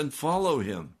cross and follow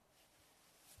him.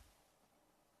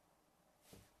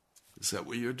 Is that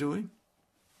what you're doing?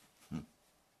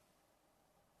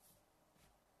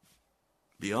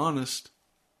 Be honest.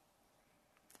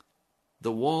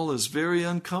 The wall is very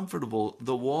uncomfortable.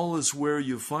 The wall is where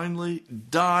you finally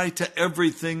die to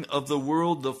everything of the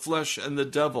world, the flesh, and the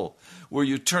devil, where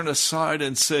you turn aside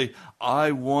and say,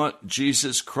 I want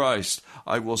Jesus Christ.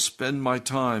 I will spend my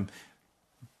time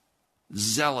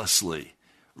zealously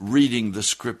reading the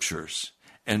scriptures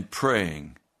and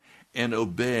praying and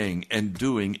obeying and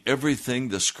doing everything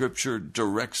the scripture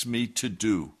directs me to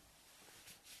do.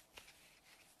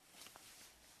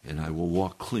 And I will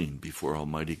walk clean before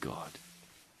Almighty God.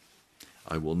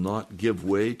 I will not give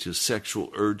way to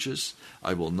sexual urges.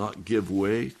 I will not give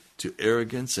way to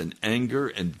arrogance and anger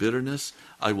and bitterness.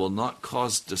 I will not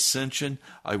cause dissension.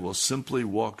 I will simply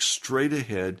walk straight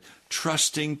ahead,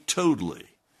 trusting totally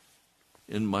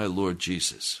in my Lord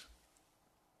Jesus.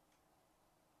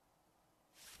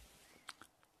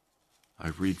 I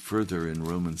read further in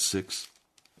Romans 6.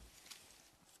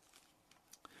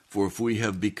 For if we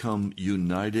have become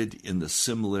united in the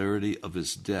similarity of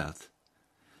his death,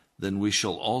 then we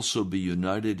shall also be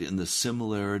united in the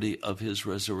similarity of his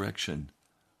resurrection.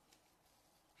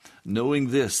 Knowing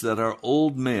this, that our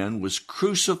old man was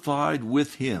crucified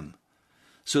with him,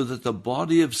 so that the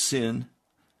body of sin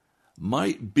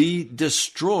might be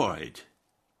destroyed,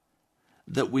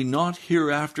 that we not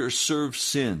hereafter serve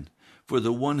sin. For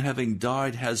the one having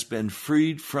died has been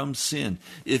freed from sin.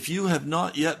 If you have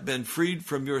not yet been freed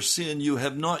from your sin, you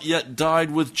have not yet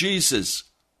died with Jesus.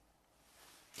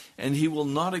 And he will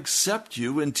not accept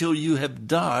you until you have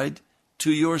died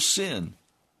to your sin.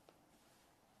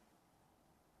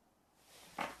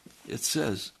 It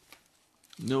says,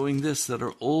 knowing this, that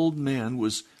our old man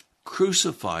was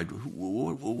crucified.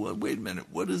 Wait a minute,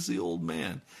 what is the old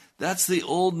man? That's the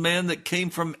old man that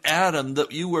came from Adam,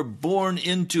 that you were born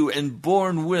into and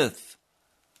born with,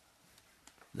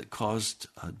 that caused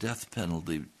a death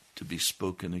penalty to be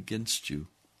spoken against you.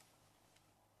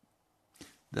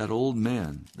 That old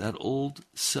man, that old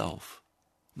self.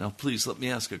 Now, please, let me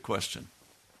ask a question.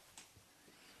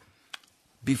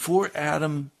 Before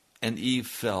Adam and Eve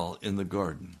fell in the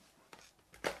garden,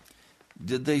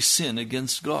 did they sin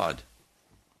against God?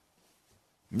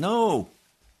 No.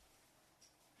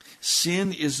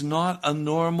 Sin is not a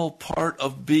normal part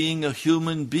of being a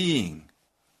human being.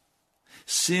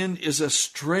 Sin is a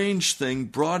strange thing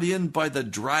brought in by the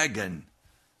dragon,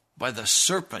 by the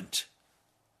serpent.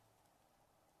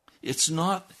 It's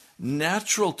not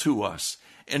natural to us.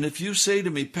 And if you say to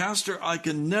me, Pastor, I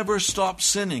can never stop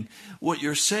sinning, what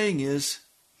you're saying is,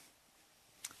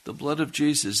 the blood of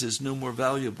Jesus is no more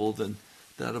valuable than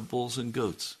that of bulls and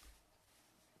goats.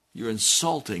 You're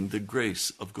insulting the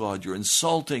grace of God. You're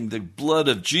insulting the blood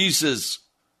of Jesus.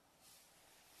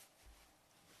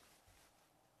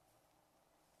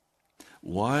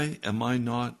 Why am I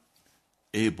not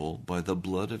able, by the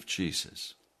blood of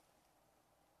Jesus,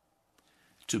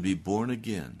 to be born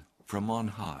again from on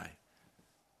high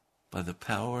by the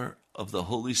power of the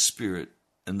Holy Spirit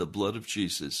and the blood of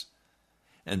Jesus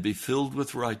and be filled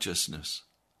with righteousness?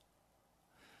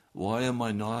 Why am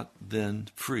I not then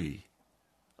free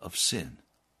of sin?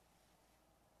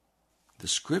 The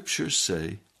scriptures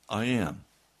say I am.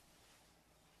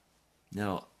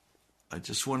 Now, I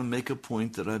just want to make a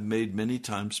point that I've made many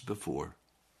times before.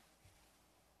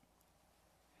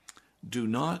 Do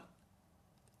not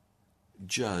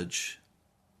judge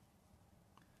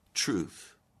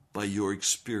truth by your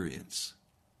experience.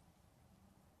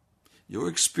 Your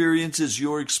experience is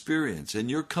your experience, and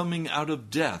you're coming out of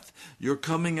death. You're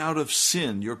coming out of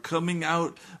sin. You're coming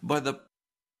out by the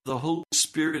Holy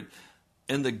Spirit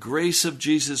and the grace of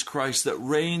Jesus Christ that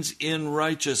reigns in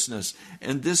righteousness.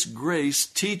 And this grace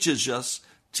teaches us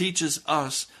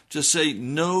to say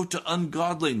no to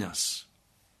ungodliness.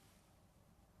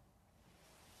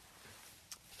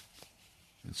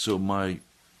 And so my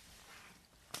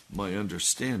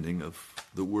understanding of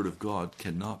the Word of God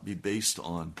cannot be based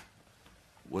on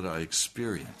what I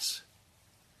experience.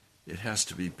 It has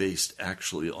to be based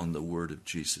actually on the Word of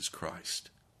Jesus Christ.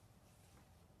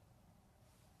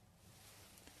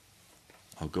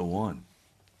 I'll go on.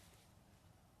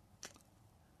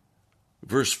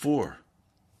 Verse 4.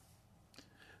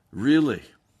 Really,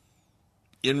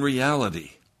 in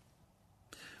reality,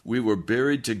 we were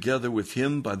buried together with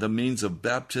him by the means of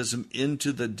baptism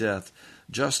into the death,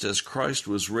 just as Christ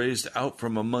was raised out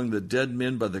from among the dead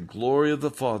men by the glory of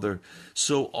the Father,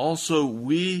 so also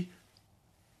we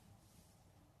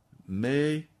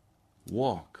may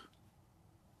walk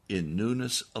in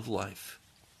newness of life.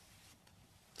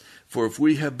 For if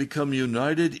we have become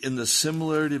united in the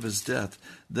similarity of his death,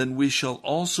 then we shall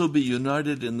also be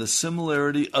united in the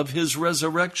similarity of his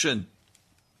resurrection.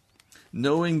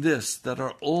 Knowing this, that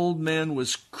our old man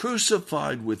was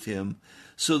crucified with him,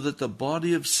 so that the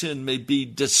body of sin may be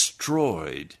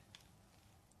destroyed.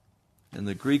 And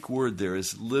the Greek word there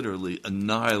is literally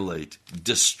annihilate,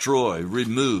 destroy,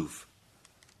 remove.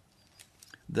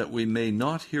 That we may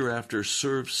not hereafter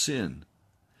serve sin.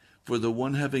 For the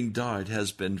one having died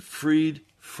has been freed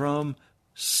from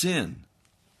sin.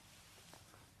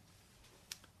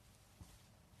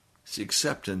 See,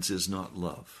 acceptance is not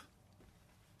love.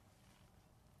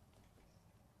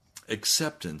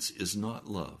 Acceptance is not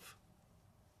love.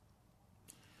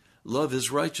 Love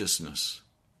is righteousness.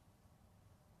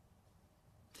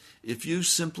 If you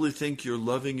simply think you're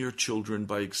loving your children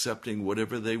by accepting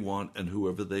whatever they want and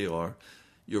whoever they are,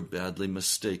 you're badly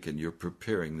mistaken. You're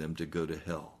preparing them to go to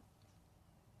hell.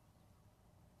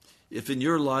 If in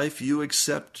your life you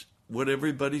accept what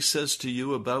everybody says to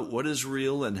you about what is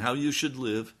real and how you should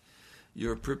live,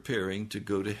 you're preparing to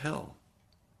go to hell.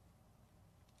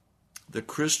 The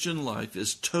Christian life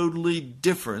is totally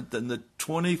different than the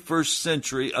 21st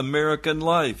century American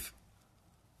life.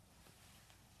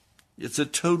 It's a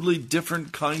totally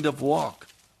different kind of walk.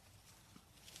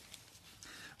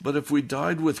 But if we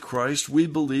died with Christ, we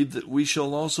believe that we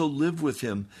shall also live with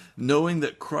him, knowing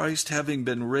that Christ, having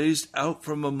been raised out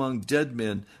from among dead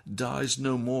men, dies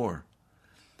no more.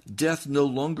 Death no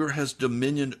longer has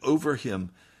dominion over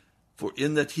him, for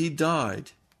in that he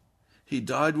died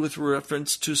with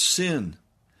reference to sin,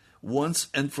 once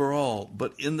and for all,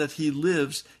 but in that he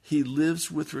lives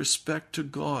with respect to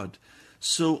God.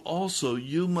 So also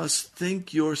you must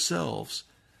think yourselves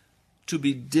to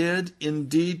be dead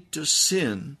indeed to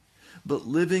sin, but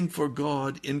living for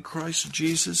God in Christ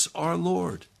Jesus our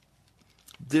Lord.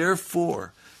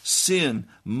 Therefore, sin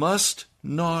must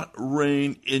not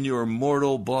reign in your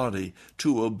mortal body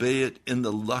to obey it in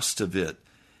the lust of it,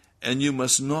 and you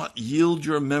must not yield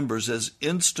your members as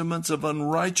instruments of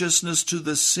unrighteousness to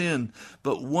the sin,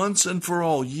 but once and for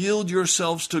all yield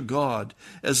yourselves to God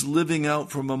as living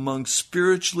out from among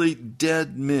spiritually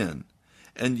dead men,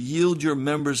 and yield your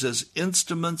members as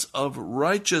instruments of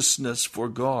righteousness for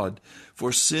God,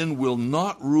 for sin will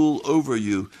not rule over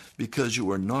you, because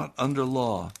you are not under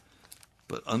law,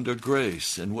 but under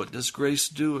grace. And what does grace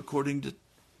do according to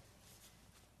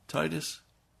Titus?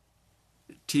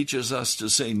 It teaches us to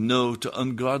say no to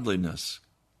ungodliness.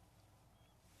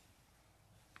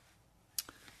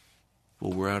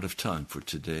 Well, we're out of time for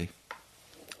today.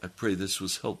 I pray this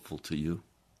was helpful to you.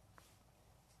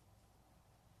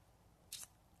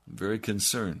 I'm very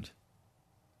concerned.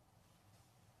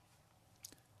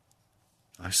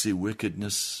 I see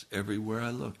wickedness everywhere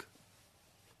I look,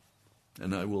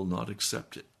 and I will not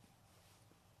accept it.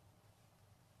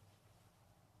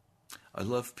 I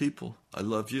love people. I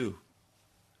love you.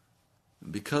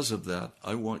 And because of that,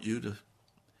 I want you to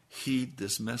heed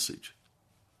this message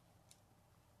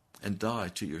and die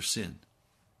to your sin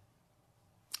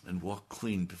and walk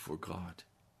clean before God.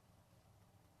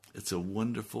 It's a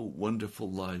wonderful,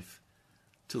 wonderful life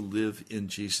to live in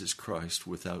Jesus Christ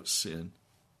without sin.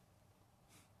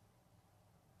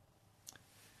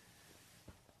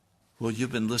 Well,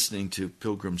 you've been listening to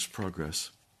Pilgrim's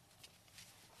Progress.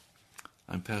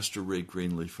 I'm Pastor Ray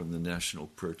Greenley from the National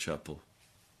Prayer Chapel.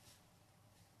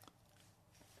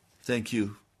 Thank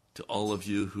you to all of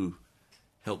you who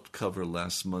helped cover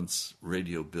last month's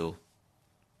radio bill.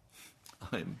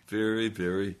 I'm very,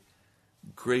 very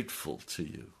grateful to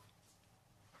you.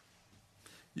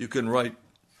 You can write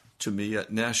to me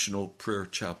at National Prayer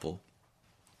Chapel,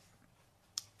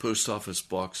 Post Office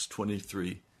Box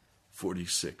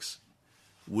 2346,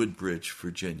 Woodbridge,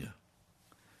 Virginia,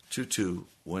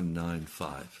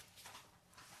 22195.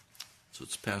 So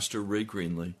it's Pastor Ray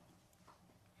Greenley,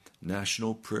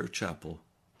 National Prayer Chapel,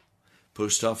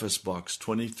 Post Office Box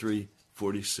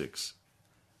 2346,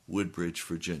 Woodbridge,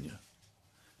 Virginia,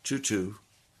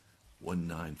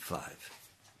 22195.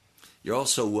 You're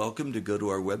also welcome to go to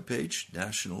our webpage,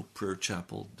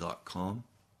 nationalprayerchapel.com.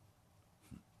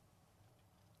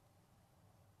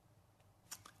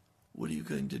 What are you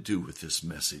going to do with this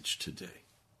message today?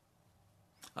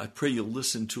 I pray you'll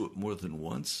listen to it more than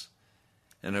once,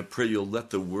 and I pray you'll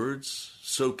let the words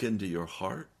soak into your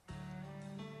heart.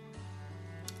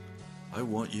 I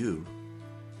want you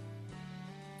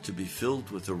to be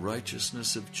filled with the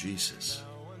righteousness of Jesus,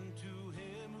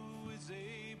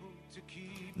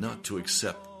 not to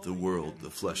accept the world, the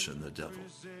flesh, and the devil.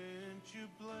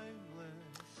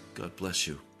 God bless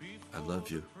you. I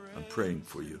love you. I'm praying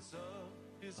for you.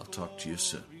 I'll talk to you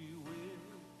soon.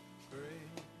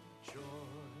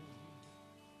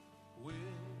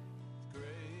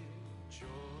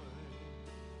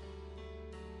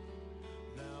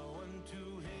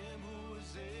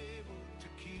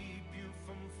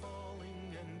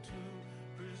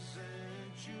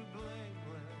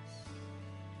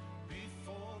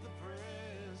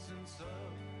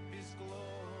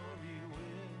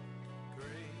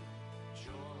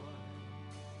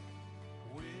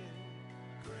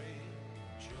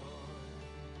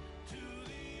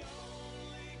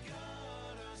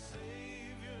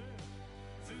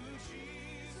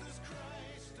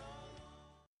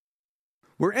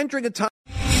 We're entering a time.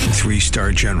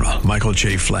 3-star General Michael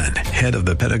J. Flynn, head of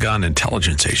the Pentagon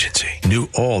Intelligence Agency, knew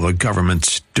all the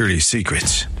government's dirty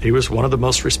secrets. He was one of the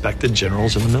most respected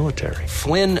generals in the military.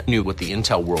 Flynn knew what the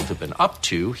intel world had been up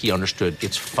to. He understood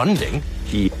its funding.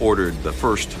 He ordered the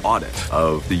first audit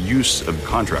of the use of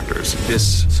contractors.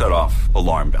 This set off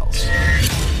alarm bells.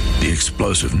 The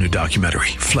explosive new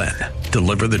documentary, Flynn,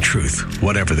 Deliver the Truth,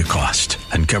 Whatever the Cost,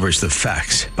 uncovers the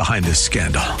facts behind this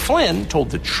scandal. Flynn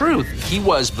told the truth. He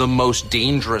was the most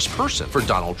dangerous person for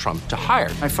Donald Trump to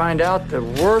hire. I find out the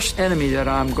worst enemy that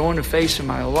I'm going to face in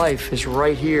my life is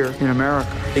right here in America.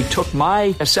 They took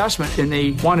my assessment and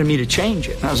they wanted me to change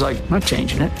it. And I was like, I'm not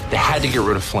changing it. They had to get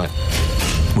rid of Flynn.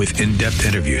 With in-depth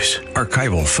interviews,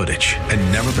 archival footage,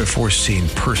 and never-before-seen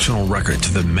personal records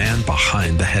of the man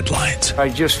behind the headlines. I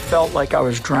just felt like I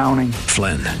was drowning.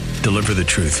 Flynn, Deliver the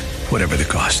Truth, Whatever the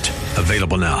Cost.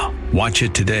 Available now. Watch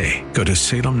it today. Go to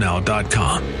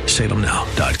salemnow.com.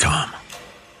 salemnow.com.